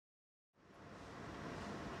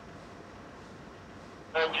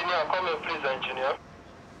Engineer, come in, please, engineer.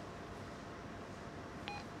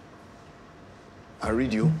 I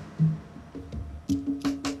read you.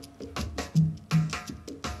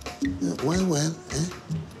 Well,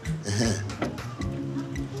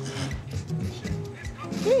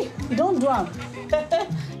 Hey, don't do am.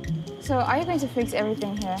 So, are you going to fix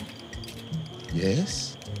everything here?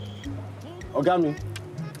 Yes. Ogami,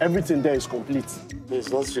 everything there is complete. Please,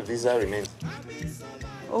 what's your visa remains?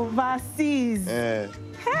 Overseas.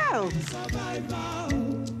 Hell.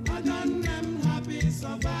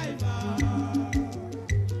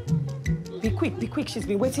 Be quick. She's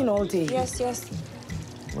been waiting all day. Yes.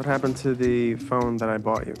 What happened to the phone that I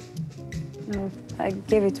bought you? No, I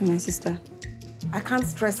gave it to my sister. I can't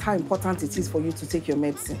stress how important it is for you to take your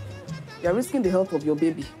medicine. You're risking the health of your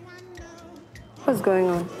baby. What's going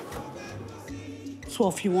on? Two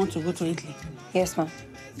of you want to go to Italy? Yes, ma'am.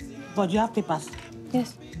 But you have papers?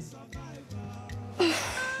 Yes.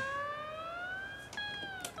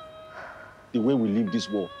 The way we live this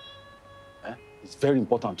war, it's very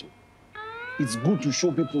important too. It's good to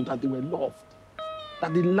show people that they were loved,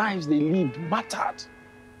 that the lives they lived mattered.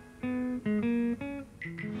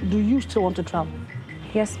 Do you still want to travel?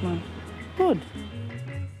 Yes, ma'am. Good.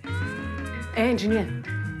 Hey, engineer.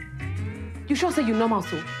 You sure say you normal,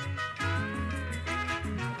 so?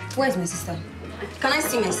 Where's my sister? Can I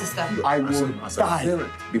see my sister? I will die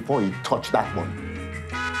before you touch that one.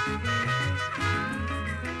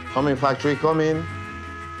 Come in, factory, come in.